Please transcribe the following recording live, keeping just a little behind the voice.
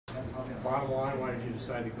Bottom line, why did you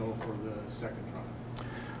decide to go for the second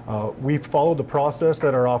trial? We followed the process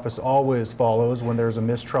that our office always follows when there's a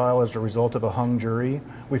mistrial as a result of a hung jury.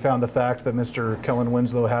 We found the fact that Mr. Kellen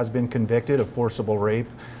Winslow has been convicted of forcible rape,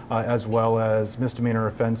 as well as misdemeanor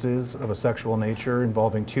offenses of a sexual nature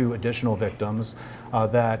involving 2 additional victims,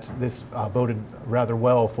 that this boded rather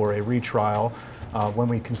well for a retrial. When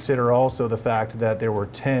we consider also the fact that there were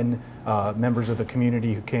 10 members of the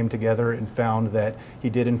community who came together and found that he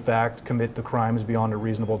did in fact commit the crimes beyond a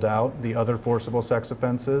reasonable doubt, the other forcible sex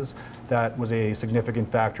offenses, that was a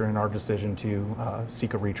significant factor in our decision to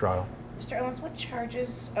seek a retrial. Mr. Owens, what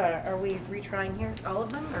charges are we retrying here? All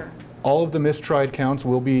of them, or? All of the mistried counts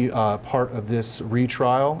will be part of this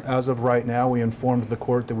retrial. As of right now, we informed the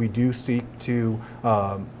court that we do seek to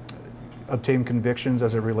obtain convictions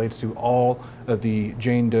as it relates to all of the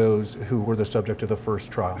Jane Does who were the subject of the first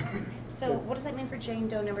trial. So what does that mean for Jane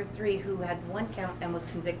Doe number 3, who had 1 count and was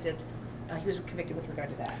convicted? He was convicted with regard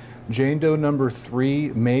to that. Jane Doe number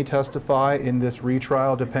 3 may testify in this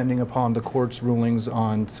retrial depending upon the court's rulings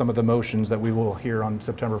on some of the motions that we will hear on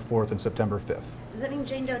September 4th and September 5th. Does that mean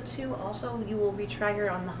Jane Doe 2 also, you will retry her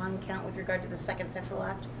on the hung count with regard to the second sexual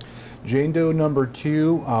act? Jane Doe number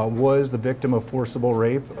 2 was the victim of forcible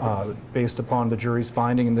rape based upon the jury's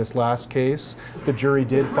finding in this last case. The jury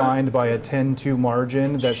did find by a 10-2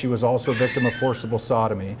 margin that she was also a victim of forcible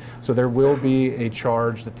sodomy. So there will be a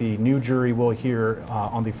charge that the new jury will hear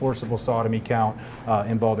on the forcible sodomy count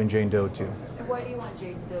involving Jane Doe 2. And why do you want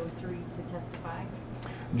Jane Doe 3 to testify?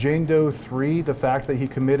 Jane Doe 3, the fact that he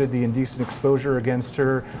committed the indecent exposure against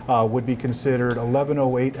her would be considered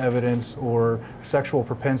 1108 evidence or sexual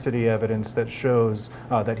propensity evidence that shows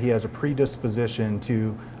that he has a predisposition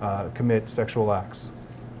to commit sexual acts.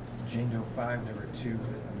 Jane Doe 5, there were 2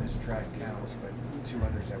 mistried counts, but 2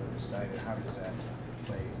 others that were decided. How does that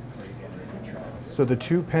play again in the trial? So the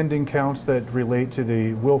 2 pending counts that relate to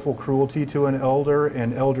the willful cruelty to an elder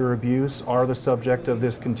and elder abuse are the subject of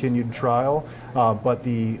this continued trial, but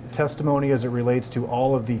the testimony as it relates to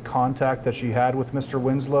all of the contact that she had with Mr.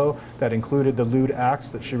 Winslow, that included the lewd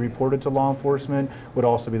acts that she reported to law enforcement, would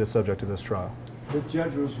also be the subject of this trial. The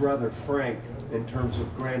judge was rather frank in terms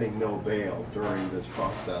of granting no bail during this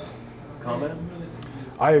process. Comment?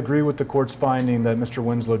 I agree with the court's finding that Mr.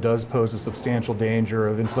 Winslow does pose a substantial danger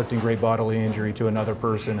of inflicting great bodily injury to another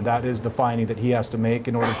person, and that is the finding that he has to make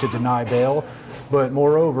in order to deny bail. But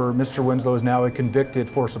moreover, Mr. Winslow is now a convicted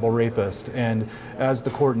forcible rapist, and as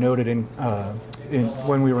the court noted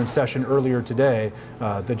when we were in session earlier today,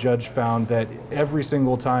 the judge found that every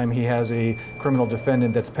single time he has a criminal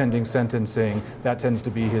defendant that's pending sentencing, that tends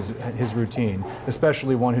to be his routine,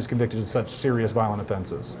 especially one who's convicted of such serious violent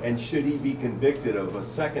offenses. And should he be convicted of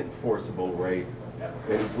a second forcible rape,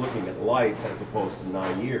 then he's looking at life as opposed to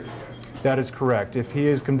 9 years. That is correct. If he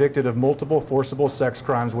is convicted of multiple forcible sex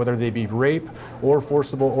crimes, whether they be rape or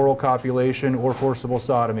forcible oral copulation or forcible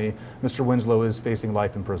sodomy, Mr. Winslow is facing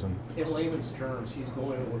life in prison. In layman's terms, he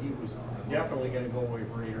was definitely going to go away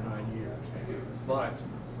for 8 or 9 years. But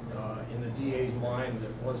in the DA's mind,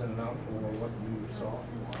 it wasn't enough for what you saw.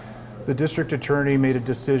 The district attorney made a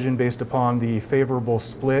decision based upon the favorable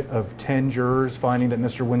split of 10 jurors finding that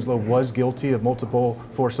Mr. Winslow was guilty of multiple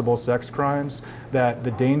forcible sex crimes, that the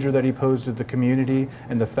danger that he posed to the community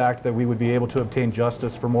and the fact that we would be able to obtain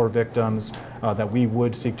justice for more victims, that we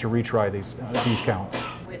would seek to retry these counts.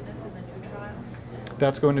 Witness in the new trial?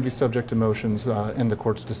 That's going to be subject to motions in the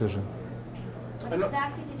court's decision. What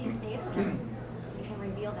exactly did he say to them? You can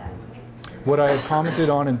reveal that. What I had commented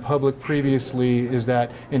on in public previously is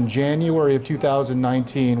that in January of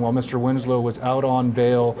 2019, while Mr. Winslow was out on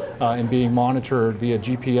bail and being monitored via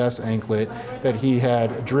GPS anklet, that he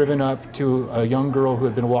had driven up to a young girl who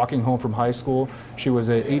had been walking home from high school. She was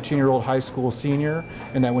an 18-year-old high school senior,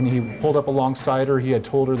 and that when he pulled up alongside her, he had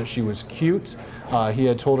told her that she was cute. He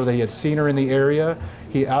had told her that he had seen her in the area.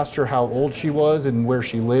 He asked her how old she was and where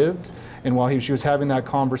she lived. And while she was having that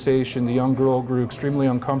conversation, the young girl grew extremely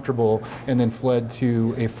uncomfortable and then fled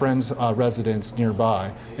to a friend's residence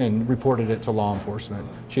nearby and reported it to law enforcement.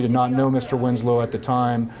 She did not know Mr. Winslow at the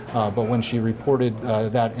time, but when she reported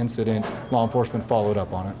that incident, law enforcement followed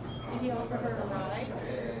up on it. Did he offer her a ride?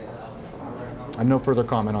 I have no further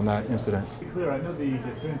comment on that incident. To be clear, I know the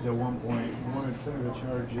defense at one point wanted some of the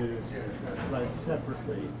charges tried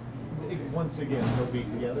separately. Once again, they'll be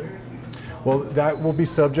together? Well, that will be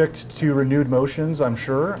subject to renewed motions, I'm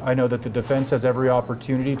sure. I know that the defense has every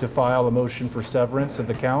opportunity to file a motion for severance of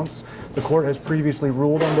the counts. The court has previously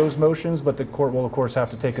ruled on those motions, but the court will, of course, have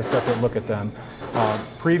to take a separate look at them.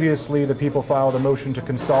 Previously, the people filed a motion to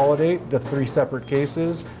consolidate the 3 separate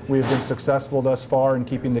cases. We have been successful thus far in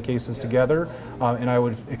keeping the cases together, and I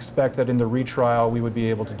would expect that in the retrial we would be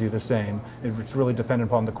able to do the same. It's really dependent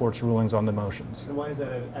upon the court's rulings on the motions. And why is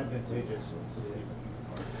that advantageous?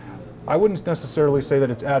 I wouldn't necessarily say that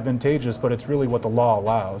it's advantageous, but it's really what the law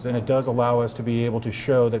allows, and it does allow us to be able to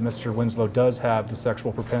show that Mr. Winslow does have the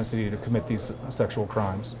sexual propensity to commit these sexual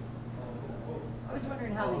crimes. I was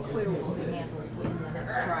wondering how the acquittal will be handled in the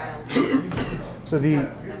next trial.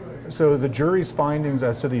 So the jury's findings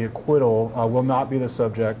as to the acquittal will not be the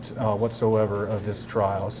subject whatsoever of this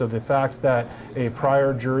trial. So the fact that a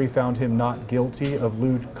prior jury found him not guilty of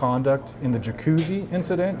lewd conduct in the jacuzzi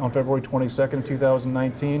incident on February 22nd,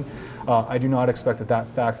 2019, I do not expect that that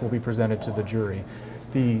fact will be presented to the jury.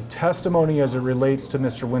 The testimony as it relates to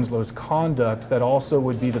Mr. Winslow's conduct that also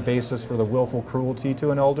would be the basis for the willful cruelty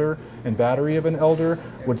to an elder and battery of an elder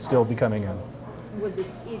would still be coming in. Would the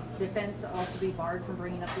defense also be barred from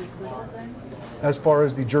bringing up the acquittal then? As far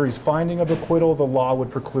as the jury's finding of acquittal, the law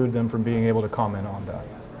would preclude them from being able to comment on that.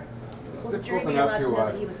 It's Will the jury difficult be allowed enough to know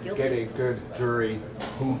that he was to guilty? get a good jury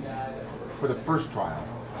who, for the first trial,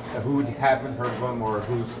 who haven't heard of them or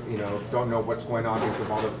who's, don't know what's going on because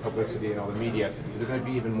of all the publicity and all the media. Is it going to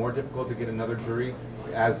be even more difficult to get another jury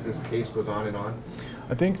as this case goes on and on?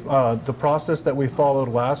 I think the process that we followed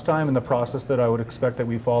last time and the process that I would expect that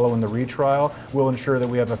we follow in the retrial will ensure that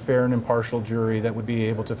we have a fair and impartial jury that would be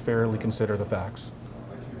able to fairly consider the facts.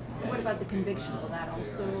 What about the conviction? Will that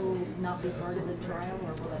also not be part of the trial,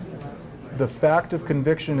 or will that be allowed? The fact of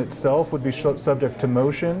conviction itself would be subject to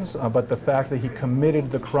motions, but the fact that he committed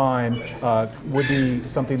the crime would be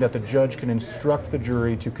something that the judge can instruct the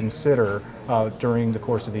jury to consider during the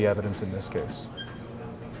course of the evidence in this case.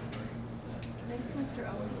 Thank you, Mr.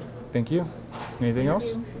 Owens. Thank you. Anything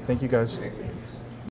else? Thank you, guys.